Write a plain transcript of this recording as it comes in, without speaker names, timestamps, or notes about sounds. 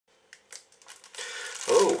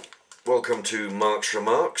welcome to Mark's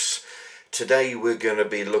Remarks. Today we're going to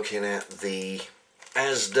be looking at the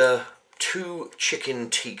Asda 2 chicken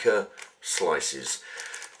tikka slices.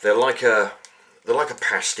 They're like a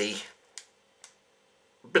pasty,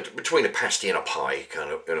 between a pasty and a pie,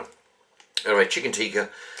 kind of, you know. Anyway, chicken tikka.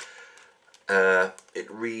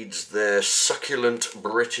 It reads there, succulent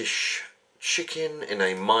British chicken in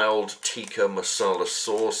a mild tikka masala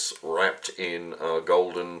sauce wrapped in a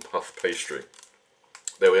golden puff pastry.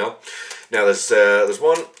 There we are. Now there's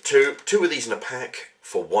two of these in a pack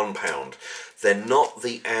for £1. They're not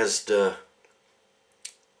the Asda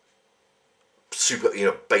super,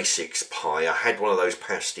 basics pie. I had one of those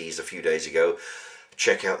pasties a few days ago.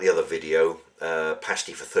 Check out the other video,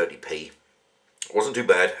 pasty for 30p. Wasn't too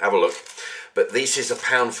bad, have a look. But this is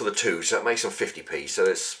 £1 for the two, so that makes them 50p, so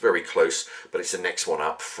it's very close, but it's the next one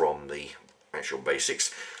up from the actual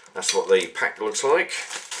basics. That's what the pack looks like.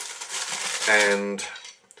 And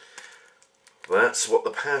that's what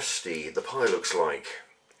the pie looks like.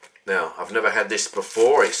 Now, I've never had this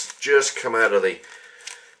before. It's just come out of the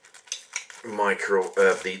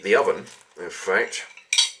the oven. In fact,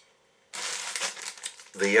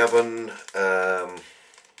 the oven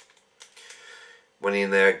went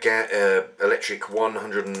in there. Electric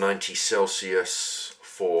 190 Celsius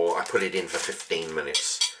for. I put it in for 15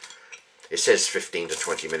 minutes. It says 15 to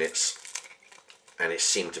 20 minutes, and it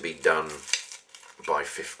seemed to be done by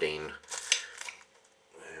 15.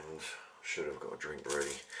 Should have got a drink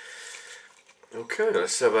ready. Okay,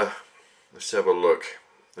 let's have a look.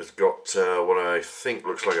 It's got what I think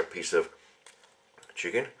looks like a piece of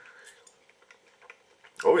chicken.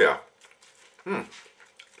 Oh yeah.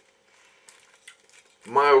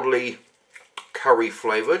 Mildly curry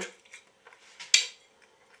flavoured.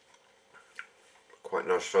 Quite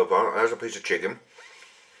nice so far. There's a piece of chicken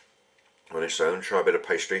on its own. Try a bit of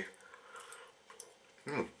pastry.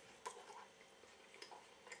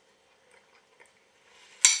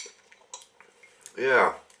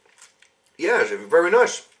 Yeah, it's very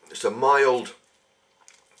nice. It's a mild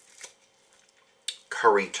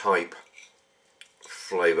curry type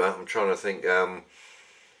flavour. I'm trying to think.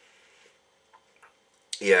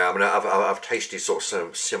 Yeah, I mean, I've tasted sort of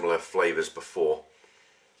some similar flavours before.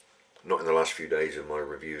 Not in the last few days of my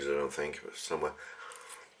reviews, I don't think, but somewhere.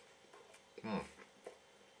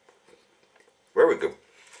 Very good.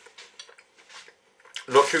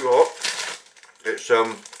 Not too hot.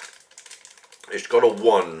 It's got a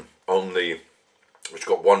 1 on the. It's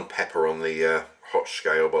got 1 pepper on the hot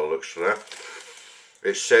scale by the looks of that.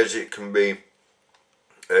 It says it can be.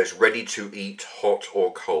 It's ready to eat, hot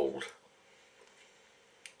or cold.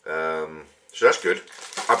 So that's good.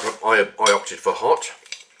 I opted for hot.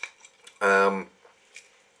 Yeah,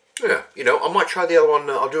 I might try the other one.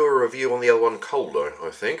 I'll do a review on the other one colder, I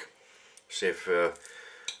think. See if that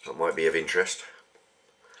might be of interest.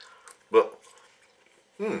 But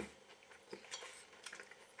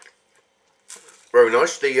very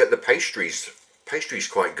nice. The pastry's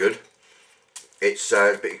quite good. It's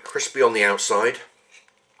a bit crispy on the outside,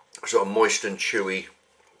 sort of moist and chewy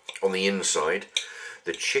on the inside.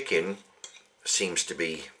 The chicken seems to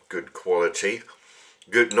be good quality.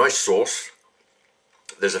 Good, nice sauce.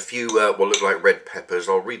 There's a few what look like red peppers.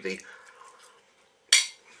 I'll read the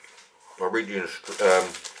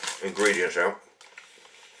ingredients out.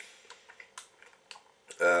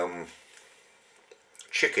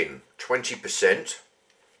 Chicken 20%.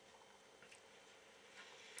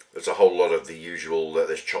 There's a whole lot of the usual.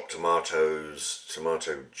 There's chopped tomatoes,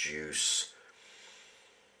 tomato juice,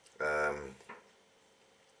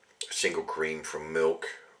 single cream from milk,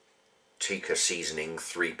 tikka seasoning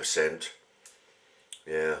 3%.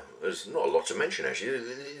 Yeah, there's not a lot to mention actually.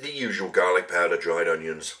 The usual garlic powder, dried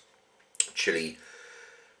onions, chili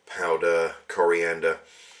powder, coriander.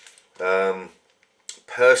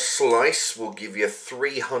 Per slice will give you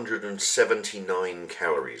 379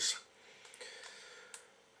 calories.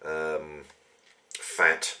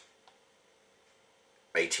 Fat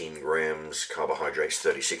 18 grams, carbohydrates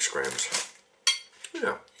 36 grams.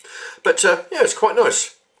 Yeah, but yeah, it's quite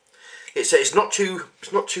nice. It's not too.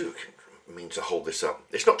 I mean to hold this up.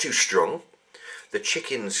 It's not too strong. The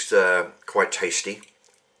chicken's quite tasty.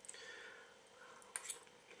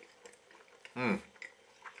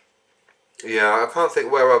 Yeah, I can't think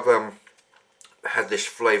where I've had this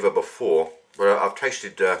flavour before, but I've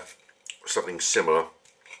tasted something similar.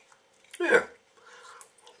 Yeah,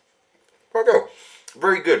 there you go.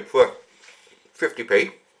 Very good for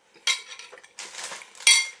 50p.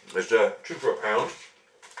 There's 2 for £1.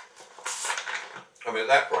 I mean, at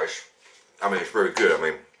that price, I mean, it's very good. I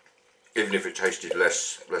mean, even if it tasted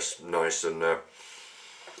less nice than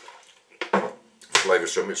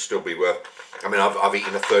flavoursome. It'd still be worth. I mean, I've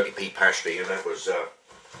eaten a 30p pasty, and that was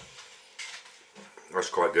that's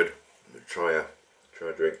quite good. Try a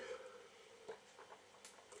drink.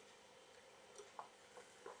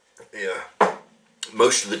 Yeah,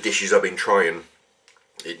 most of the dishes I've been trying,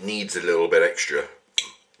 it needs a little bit extra, a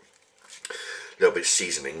little bit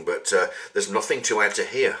seasoning, but there's nothing to add to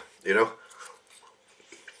here, you know.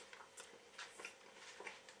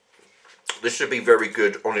 This should be very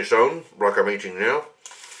good on its own, like I'm eating now.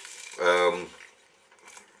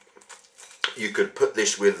 You could put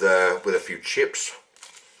this with a few chips,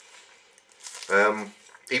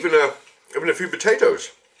 even a few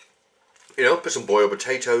potatoes. You know, put some boiled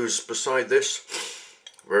potatoes beside this.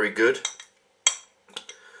 Very good.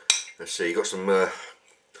 Let's see, you got some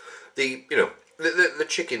the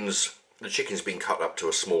chickens. The chicken's been cut up to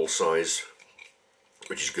a small size,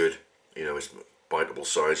 which is good. You know, it's biteable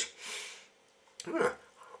size. Yeah.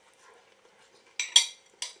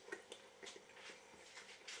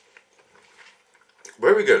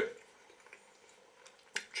 Very good.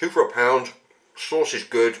 2 for £1. Sauce is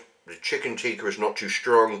good. The chicken tikka is not too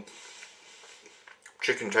strong.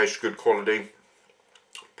 Chicken tastes good quality.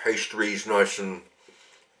 Pastry's nice and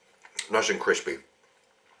crispy.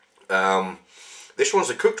 This one's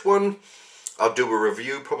a cooked one. I'll do a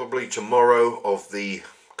review probably tomorrow of the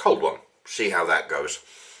cold one. See how that goes.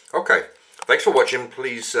 Okay. Thanks for watching.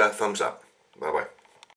 Please thumbs up. Bye bye.